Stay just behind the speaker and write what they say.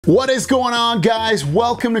What is going on, guys?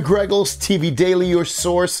 Welcome to Greggles TV Daily, your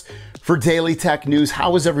source for daily tech news.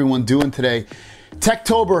 How is everyone doing today?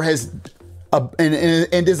 Techtober has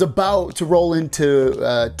and is about to roll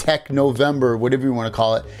into Tech November, whatever you want to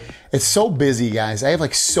call it. It's so busy, guys. I have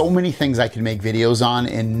like so many things I can make videos on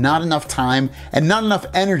and not enough time and not enough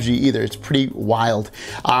energy either. It's pretty wild.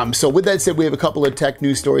 So with that said, we have a couple of tech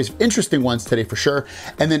news stories, interesting ones today for sure.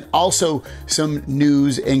 And then also some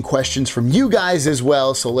news and questions from you guys as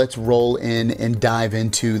well. So let's roll in and dive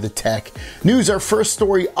into the tech news. Our first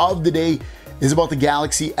story of the day is about the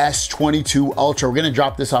Galaxy S22 Ultra. We're gonna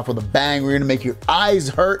drop this off with a bang. We're gonna make your eyes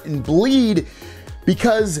hurt and bleed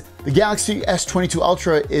because the Galaxy S22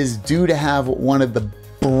 Ultra is due to have one of the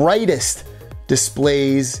brightest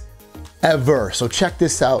displays ever. So check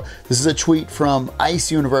this out. This is a tweet from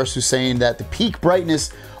Ice Universe who's saying that the peak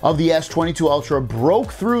brightness of the S22 Ultra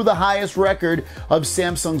broke through the highest record of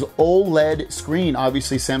Samsung's OLED screen.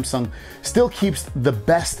 Obviously, Samsung still keeps the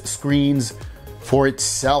best screens for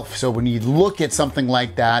itself. So when you look at something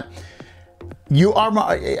like that,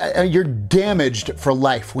 you're damaged for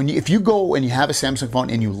life. If you go and you have a Samsung phone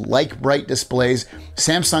and you like bright displays,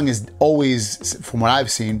 Samsung is always, from what I've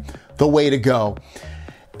seen, the way to go.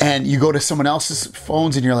 And you go to someone else's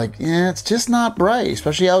phones and you're like, yeah, it's just not bright,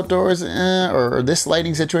 especially outdoors, or this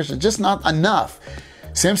lighting situation, just not enough.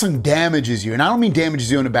 Samsung damages you, and I don't mean damages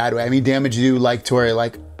you in a bad way. I mean damages you like to where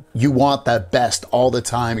like you want the best all the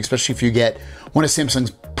time, especially if you get one of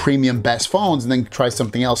Samsung's premium best phones and then try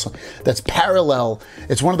something else that's parallel.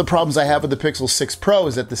 It's one of the problems I have with the Pixel 6 Pro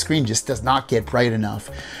is that the screen just does not get bright enough.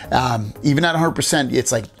 Even at 100%,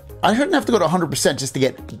 it's like, I shouldn't have to go to 100% just to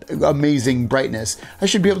get amazing brightness. I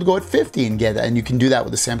should be able to go at 50 and get that, and you can do that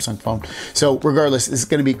with a Samsung phone. So regardless, it's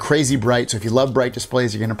gonna be crazy bright. So if you love bright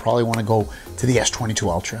displays, you're gonna probably wanna go to the S22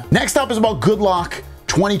 Ultra. Next up is about Good Lock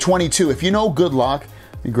 2022. If you know Good Lock,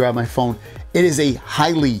 let me grab my phone. It is a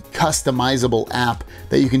highly customizable app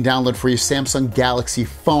that you can download for your Samsung Galaxy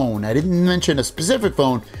phone. I didn't mention a specific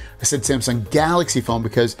phone. I said Samsung Galaxy phone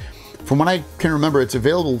because from what I can remember, it's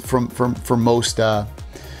available from most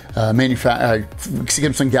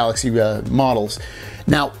Samsung Galaxy models.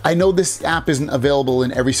 Now, I know this app isn't available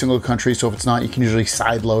in every single country, so if it's not, you can usually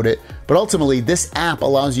sideload it. But ultimately, this app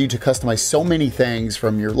allows you to customize so many things,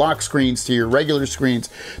 from your lock screens to your regular screens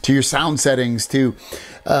to your sound settings to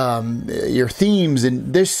your themes,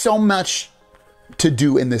 and there's so much to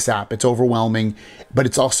do in this app. It's overwhelming, but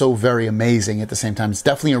it's also very amazing at the same time. It's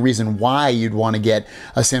definitely a reason why you'd want to get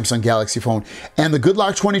a Samsung Galaxy phone. And the Good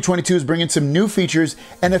Lock 2022 is bringing some new features,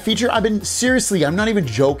 and a feature I'm not even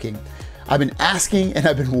joking. I've been asking and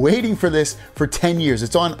I've been waiting for this for 10 years.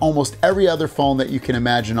 It's on almost every other phone that you can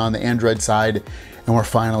imagine on the Android side, and we're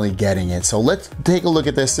finally getting it. So let's take a look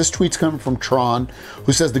at this. This tweet's coming from Tron,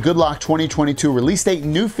 who says the Good Lock 2022 release date,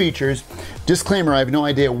 new features. Disclaimer, I have no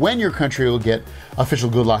idea when your country will get official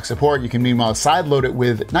Good Lock support. You can meanwhile sideload it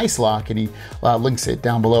with Nice Lock, and he links it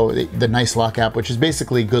down below, the Nice Lock app, which is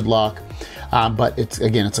basically Good Lock. But it's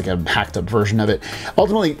like a hacked up version of it.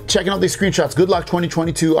 Ultimately, checking out these screenshots, Good Lock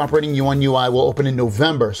 2022 operating One UI will open in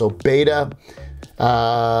November. So beta,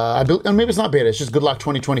 maybe it's not beta, it's just Good Lock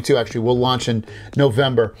 2022 actually will launch in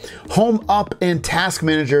November. Home Up and Task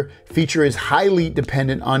Manager feature is highly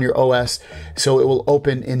dependent on your OS, so it will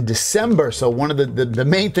open in December. So one of the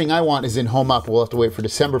main thing I want is in Home Up. We'll have to wait for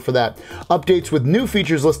December for that. Updates with new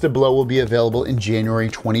features listed below will be available in January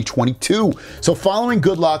 2022. So following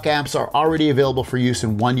Good Lock apps are already available for use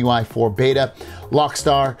in One UI 4 beta: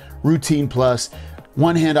 Lockstar, Routine Plus,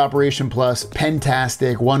 One Hand Operation Plus,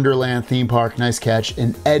 Pentastic, Wonderland Theme Park, Nice Catch,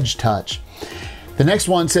 and Edge Touch. The next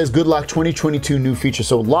one says Good Lock 2022 new features.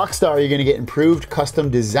 So Lockstar, you're gonna get improved custom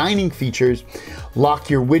designing features, lock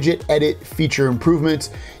your widget edit feature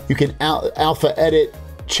improvements. You can alpha edit,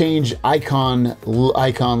 change icon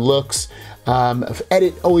looks,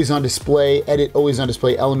 edit always on display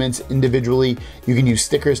elements individually. You can use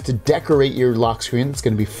stickers to decorate your lock screen. It's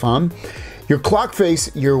gonna be fun. Your clock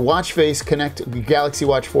face, your watch face, connect your Galaxy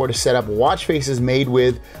Watch 4 to set up watch faces made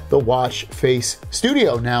with the Watch Face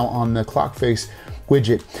Studio now on the clock face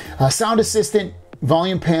widget. Sound Assistant,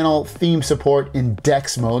 volume panel, theme support in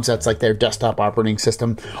DeX modes. That's like their desktop operating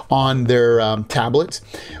system on their tablets.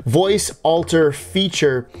 Voice alter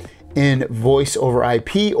feature in voice over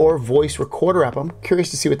IP or voice recorder app. I'm curious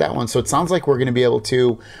to see what that one. So it sounds like we're going to be able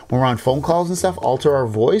to, when we're on phone calls and stuff, alter our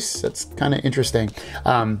voice. That's kind of interesting.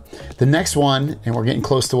 The next one, and we're getting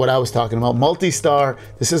close to what I was talking about, Multi-Star.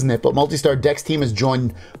 This isn't it, but Multi-Star DeX team has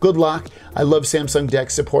joined Good Lock. I love Samsung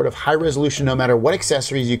DeX support of high resolution no matter what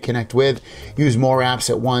accessories you connect with. Use more apps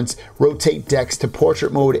at once. Rotate DeX to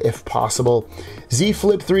portrait mode if possible. Z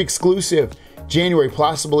Flip 3 exclusive. January,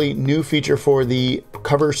 possibly new feature for the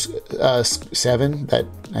cover 7, that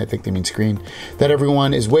I think they mean screen, that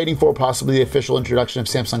everyone is waiting for, possibly the official introduction of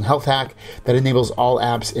Samsung Health Hack that enables all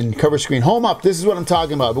apps in cover screen. Home up, this is what I'm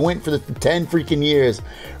talking about. I've been waiting for the 10 freaking years.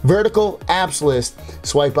 Vertical apps list,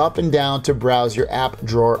 swipe up and down to browse your app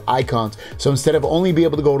drawer icons. So instead of only be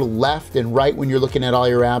able to go to left and right when you're looking at all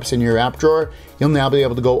your apps in your app drawer, you'll now be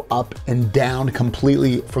able to go up and down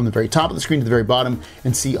completely from the very top of the screen to the very bottom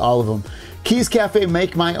and see all of them. Keys Cafe,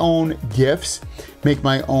 make my own GIFs, make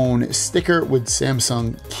my own sticker with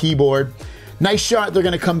Samsung keyboard. Nice Shot, they're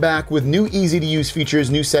gonna come back with new easy to use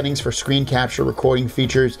features, new settings for screen capture recording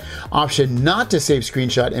features, option not to save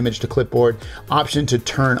screenshot image to clipboard, option to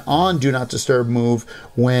turn on do not disturb move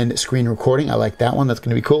when screen recording. I like that one, that's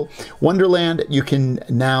gonna be cool. Wonderland, you can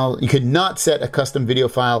not set a custom video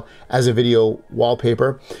file as a video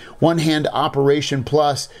wallpaper. One Hand Operation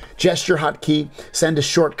Plus, gesture hotkey, send a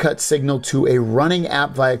shortcut signal to a running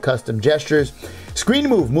app via custom gestures. Screen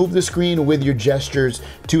move, move the screen with your gestures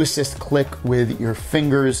to assist click with your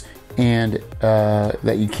fingers and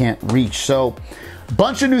that you can't reach. So,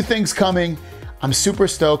 bunch of new things coming. I'm super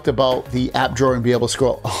stoked about the app drawer and be able to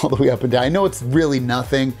scroll all the way up and down. I know it's really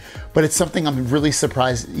nothing, but it's something I'm really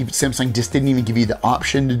surprised Samsung just didn't even give you the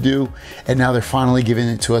option to do. And now they're finally giving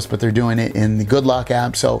it to us, but they're doing it in the Good Lock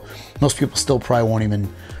app. So most people still probably won't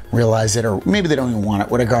even realize it, or maybe they don't even want it,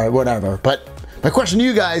 whatever. But my question to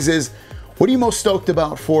you guys is, what are you most stoked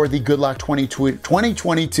about for the Good Lock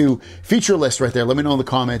 2022 feature list right there? Let me know in the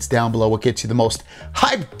comments down below what gets you the most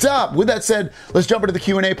hyped up. With that said, let's jump into the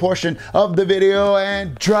Q&A portion of the video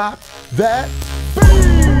and drop that beat.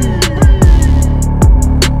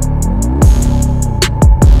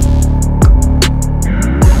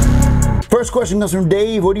 First question comes from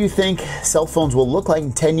Dave. What do you think cell phones will look like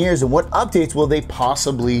in 10 years and what updates will they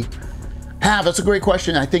possibly have? That's a great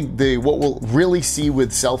question. I think what we'll really see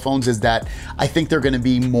with cell phones is that I think they're going to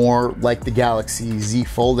be more like the Galaxy Z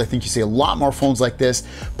Fold. I think you see a lot more phones like this,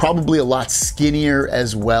 probably a lot skinnier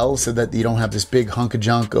as well, so that you don't have this big hunk of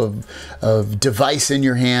junk of device in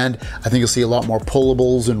your hand. I think you'll see a lot more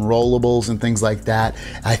pullables and rollables and things like that.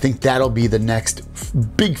 I think that'll be the next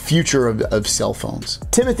big future of cell phones.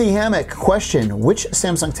 Timothy Hammock, question, which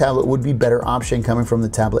Samsung tablet would be better option coming from the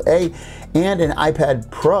Tablet A and an iPad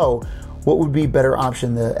Pro? What would be better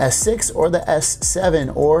option, the S6 or the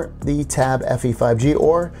S7 or the Tab FE 5G,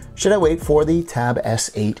 or should I wait for the Tab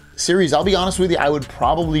S8 series? I'll be honest with you, I would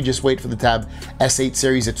probably just wait for the Tab S8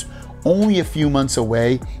 series. It's only a few months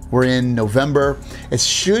away. We're in November. It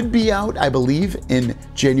should be out, I believe, in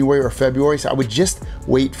January or February, so I would just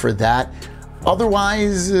wait for that.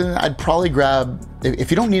 Otherwise, I'd probably grab,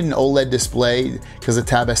 if you don't need an OLED display, because the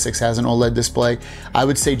Tab S6 has an OLED display, I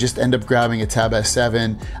would say just end up grabbing a Tab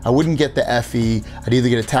S7. I wouldn't get the FE. I'd either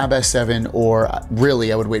get a Tab S7 or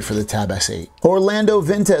really I would wait for the Tab S8. Orlando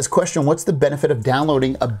Vintez, question, what's the benefit of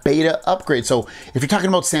downloading a beta upgrade? So if you're talking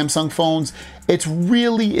about Samsung phones, it's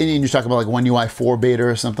really, and you're talking about like One UI 4 beta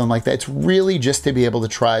or something like that, it's really just to be able to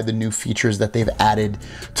try the new features that they've added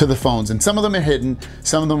to the phones. And some of them are hidden,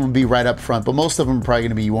 some of them will be right up front, but most of them are probably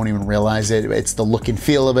gonna be, you won't even realize it. It's the look and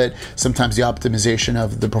feel of it. Sometimes the optimization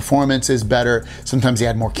of the performance is better. Sometimes they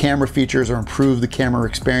add more camera features or improve the camera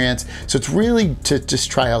experience. So it's really to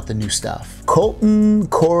just try out the new stuff. Colton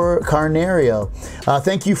Carnario,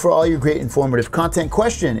 thank you for all your great informative content.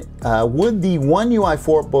 Question, would the One UI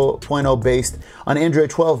 4.0 based on Android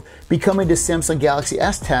 12 be coming to Samsung Galaxy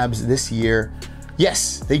S tabs this year?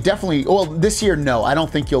 Yes, they definitely, well, this year, no, I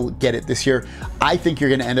don't think you'll get it this year. I think you're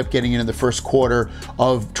gonna end up getting it in the first quarter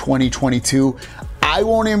of 2022. I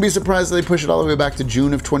won't even be surprised if they push it all the way back to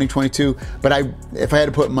June of 2022, but if I had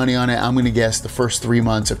to put money on it, I'm gonna guess the first 3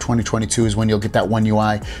 months of 2022 is when you'll get that One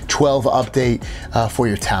UI 12 update for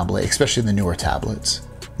your tablet, especially the newer tablets.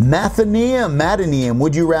 Madaneum,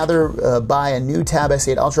 would you rather buy a new Tab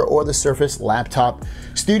S8 Ultra or the Surface Laptop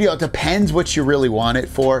Studio? It depends what you really want it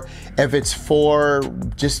for. If it's for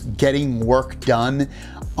just getting work done,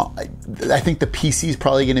 I think the PC is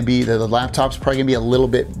probably going to be, the laptop's probably going to be a little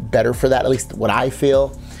bit better for that, at least what I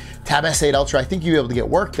feel. Tab S8 Ultra, I think you'll be able to get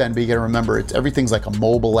work done, but you got to remember, everything's like a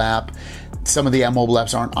mobile app. Some of the mobile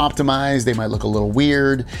apps aren't optimized. They might look a little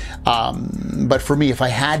weird. But for me, if I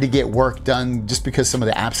had to get work done, just because some of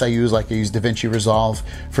the apps I use, like I use DaVinci Resolve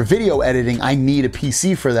for video editing, I need a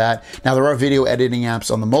PC for that. Now there are video editing apps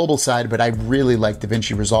on the mobile side, but I really like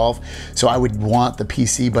DaVinci Resolve. So I would want the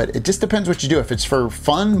PC, but it just depends what you do. If it's for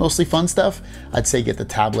fun, mostly fun stuff, I'd say get the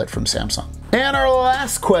tablet from Samsung. And our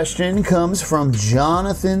last question comes from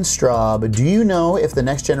Jonathan Straub. Do you know if the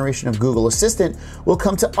next generation of Google Assistant will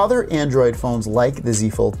come to other Android phones like the Z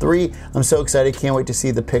Fold 3? I'm so excited, can't wait to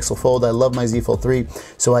see the Pixel Fold. I love my Z Fold 3,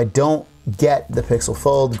 so I don't get the Pixel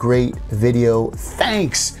Fold. Great video,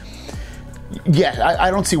 thanks. Yeah,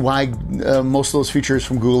 I don't see why most of those features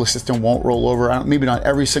from Google Assistant won't roll over. Maybe not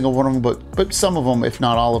every single one of them, but some of them, if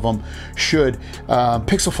not all of them, should.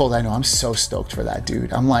 Pixel Fold, I know, I'm so stoked for that,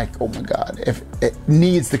 dude. I'm like, oh my God, if it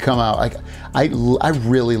needs to come out. Like, I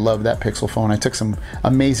really love that Pixel phone. I took some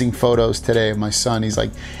amazing photos today of my son. He's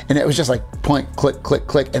like, and it was just like point, click, click,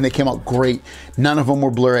 click, and they came out great. None of them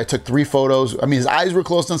were blurry. I took 3 photos. I mean, his eyes were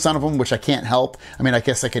closed on some of them, which I can't help. I mean, I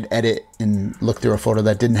guess I could edit and look through a photo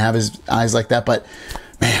that didn't have his eyes like that, but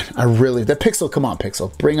man, that Pixel, come on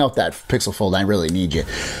Pixel, bring out that Pixel Fold. I really need you.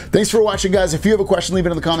 Thanks for watching, guys. If you have a question, leave it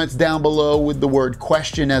in the comments down below with the word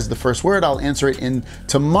question as the first word. I'll answer it in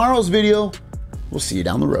tomorrow's video. We'll see you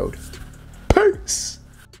down the road. Peace.